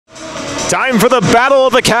Time for the Battle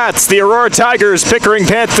of the Cats. The Aurora Tigers, Pickering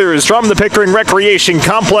Panthers from the Pickering Recreation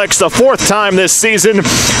Complex, the fourth time this season,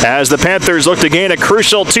 as the Panthers look to gain a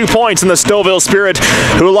crucial 2 points in the Stouffville Spirit,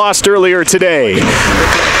 who lost earlier today.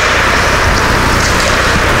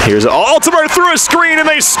 Here's Altimer through a screen and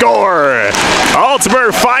they score.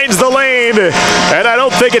 Altimer finds the lane, and I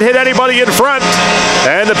don't think it hit anybody in front.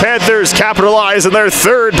 And the Panthers capitalize on their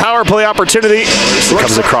third power play opportunity.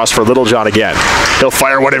 Comes across for Littlejohn again. He'll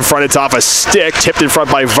fire one in front. It's off a stick, tipped in front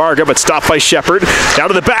by Varga, but stopped by Shepard. Down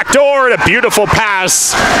to the back door, and a beautiful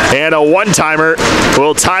pass. And a one-timer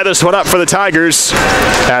will tie this one up for the Tigers,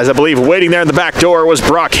 as I believe waiting there in the back door was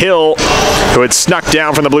Brock Hill, who had snuck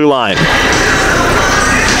down from the blue line.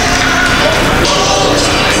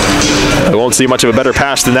 I won't see much of a better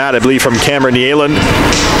pass than that, I believe, from Cameron Yalen.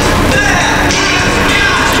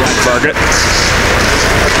 Jack Varga.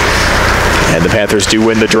 And the Panthers do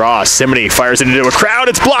win the draw. Simony fires it into a crowd.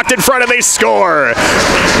 It's blocked in front and they score.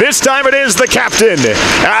 This time it is the captain,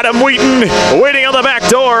 Adam Wheaton, waiting on the back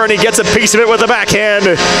door, and he gets a piece of it with a backhand.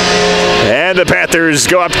 And the Panthers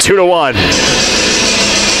go up 2-1.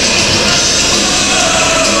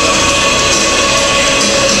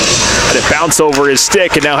 It bounce over his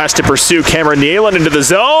stick and now has to pursue Cameron Yalen into the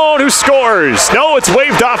zone, who scores. No, it's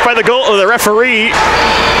waved off by the referee.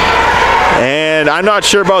 And I'm not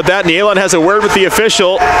sure about that. Yalen has a word with the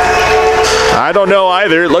official. I don't know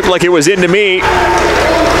either. It looked like it was into me.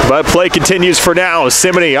 But play continues for now.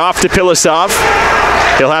 Simony off to Pilasov.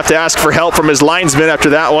 He'll have to ask for help from his linesman after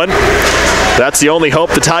that one. That's the only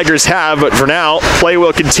hope the Tigers have, but for now, play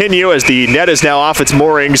will continue as the net is now off its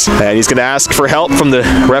moorings. And he's going to ask for help from the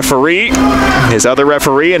referee, his other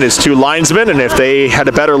referee, and his two linesmen. And if they had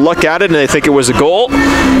a better look at it and they think it was a goal,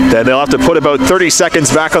 then they'll have to put about 30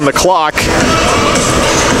 seconds back on the clock.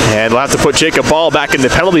 And we'll have to put Jacob Ball back in the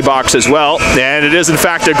penalty box as well. And it is, in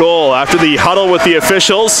fact, a goal after the huddle with the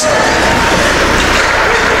officials.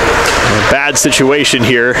 Bad situation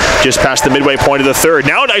here, just past the midway point of the third.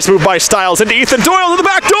 Now a nice move by Stiles into Ethan Doyle to the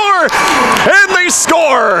back door, and they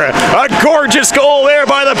score! A gorgeous goal there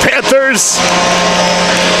by the Panthers.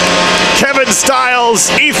 Kevin Stiles,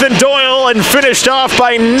 Ethan Doyle, and finished off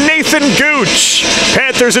by Nathan Gooch.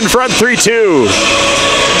 Panthers in front 3-2.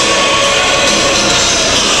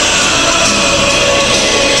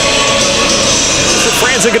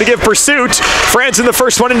 Franzen going to give pursuit. Franzen the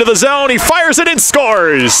first one into the zone. He fires it and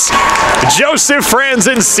scores. Joseph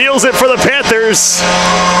Franzen seals it for the Panthers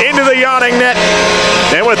into the yawning net.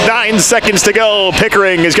 And with 9 seconds to go,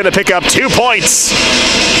 Pickering is going to pick up 2 points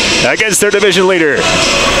against their division leader.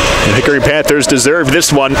 The Pickering Panthers deserved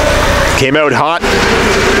this one. Came out hot.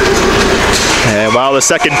 And while the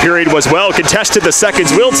second period was well contested, the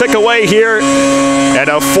seconds will tick away here. And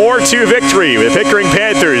a 4-2 victory. The Pickering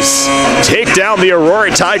Panthers take down the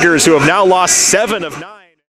Aurora Tigers, who have now lost 7 of 9.